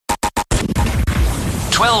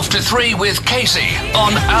12 to 3 with Casey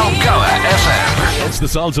on Algoa FM. It's the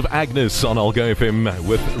sounds of Agnes on Algoa FM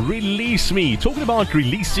with Release Me, talking about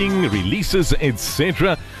releasing, releases,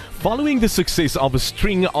 etc. Following the success of a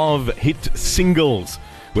string of hit singles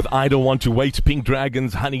with I Don't Want to Wait, Pink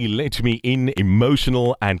Dragons, Honey Let Me In,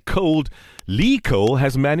 Emotional and Cold, Lee Cole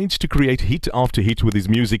has managed to create hit after hit with his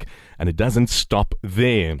music, and it doesn't stop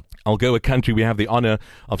there. Algoa Country, we have the honor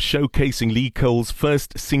of showcasing Lee Cole's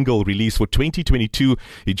first single release for 2022.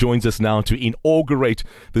 He joins us now to inaugurate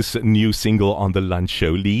this new single on The Lunch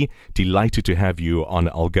Show. Lee, delighted to have you on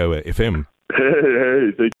Algoa FM.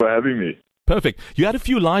 Hey, thank you for having me. Perfect. You had a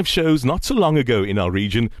few live shows not so long ago in our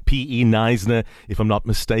region, P.E. Neisner, if I'm not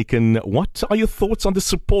mistaken. What are your thoughts on the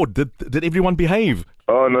support? Did everyone behave?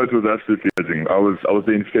 Oh, no, it was absolutely amazing. I was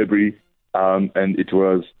there in February, and it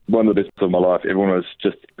was one of the best of my life. Everyone was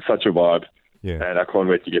just such a vibe, and I can't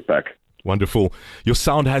wait to get back. Wonderful. Your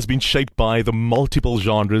sound has been shaped by the multiple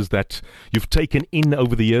genres that you've taken in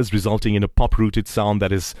over the years, resulting in a pop-rooted sound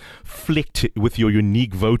that is flicked with your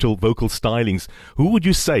unique vocal stylings. Who would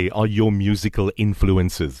you say are your musical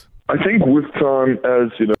influences? I think with time,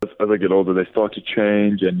 as I get older, they start to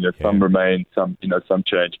change, and some remain, some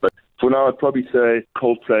change. But for now, I'd probably say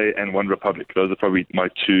Coldplay and One Republic. Those are probably my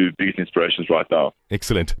two biggest inspirations right now.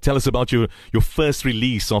 Excellent. Tell us about your first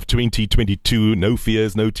release of 2022, No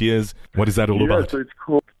Fears, No Tears. What is that all about? So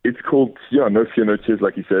it's called No Fear, No Tears,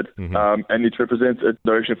 like you said. And it represents a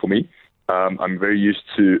direction for me. I'm very used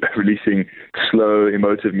to releasing slow,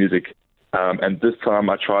 emotive music. And this time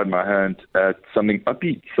I tried my hand at something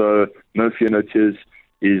upbeat. So No Fear, No Tears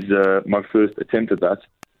is my first attempt at that.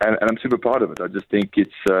 And I'm super proud of it. I just think it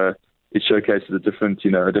showcases a different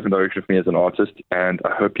direction for me as an artist. And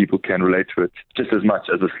I hope people can relate to it just as much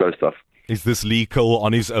as the slow stuff. Is this Lee Cole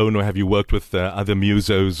on his own, or have you worked with other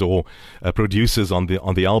musos or producers on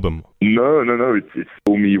the album? No. It's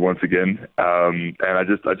all me once again. And I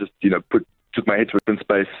just took my head to a different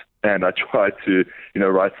space, and I tried to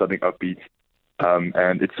write something upbeat.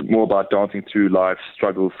 And it's more about dancing through life's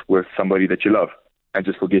struggles with somebody that you love, and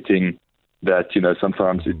just forgetting that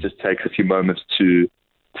sometimes it just takes a few moments to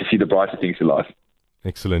see the brighter things in life.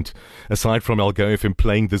 Excellent. Aside from Algoa FM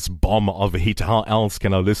playing this bomb of a hit, how else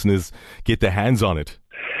can our listeners get their hands on it?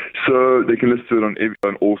 So they can listen to it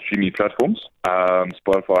on all streaming platforms,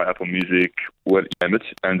 Spotify, Apple Music, whatever you name it,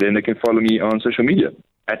 and then they can follow me on social media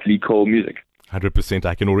at Lee Cole Music. 100%.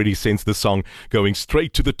 I can already sense the song going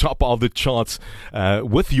straight to the top of the charts.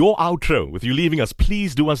 With your outro, with you leaving us,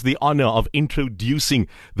 please do us the honor of introducing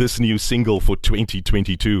this new single for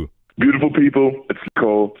 2022. Beautiful people, it's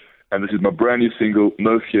Cole, and this is my brand new single,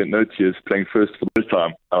 No Fear, No Tears, playing first for this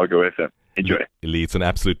time, Algoa FM. Enjoy. Lee, it's an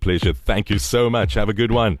absolute pleasure. Thank you so much. Have a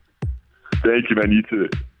good one. Thank you, man. You too.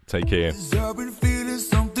 Take care. On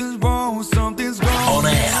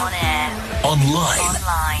air. Online.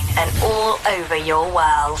 And all over your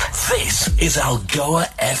world. This is Algoa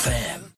FM.